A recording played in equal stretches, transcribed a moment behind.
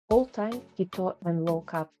All-time keto and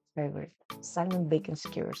low-carb favorite, salmon bacon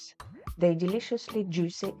skewers. They're deliciously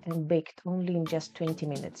juicy and baked only in just 20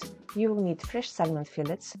 minutes. You will need fresh salmon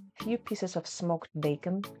fillets, few pieces of smoked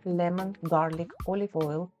bacon, lemon, garlic, olive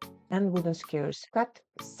oil, and wooden skewers. Cut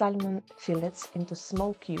salmon fillets into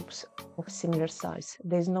small cubes of similar size.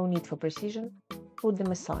 There's no need for precision. Put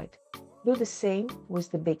them aside. Do the same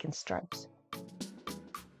with the bacon stripes.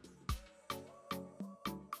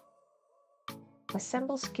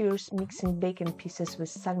 Assemble skewers mixing bacon pieces with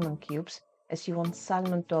salmon cubes, as you want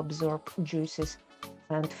salmon to absorb juices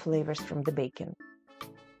and flavors from the bacon.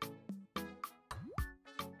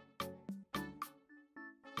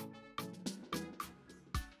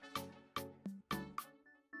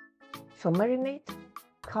 For marinade,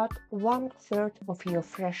 cut 1/3 of your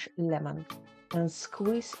fresh lemon and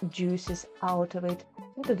squeeze juices out of it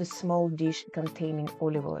into the small dish containing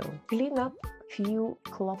olive oil. Clean up few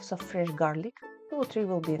cloves of fresh garlic. 2 or 3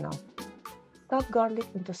 will be enough. Cut garlic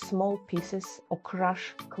into small pieces or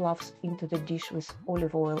crush cloves into the dish with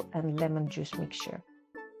olive oil and lemon juice mixture.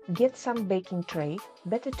 Get some baking tray,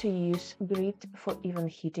 better to use grit for even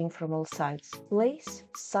heating from all sides. Place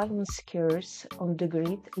salmon skewers on the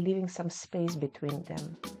grit, leaving some space between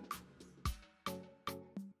them.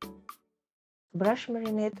 Brush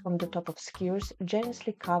marinade on the top of skewers,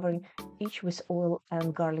 generously covering each with oil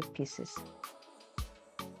and garlic pieces.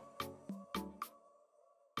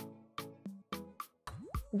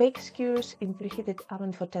 Bake skewers in preheated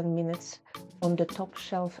oven for 10 minutes on the top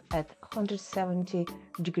shelf at 170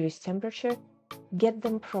 degrees temperature. Get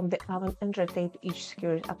them from the oven and rotate each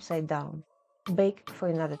skewer upside down. Bake for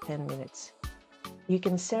another 10 minutes. You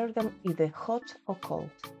can serve them either hot or cold.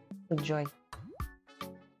 Enjoy!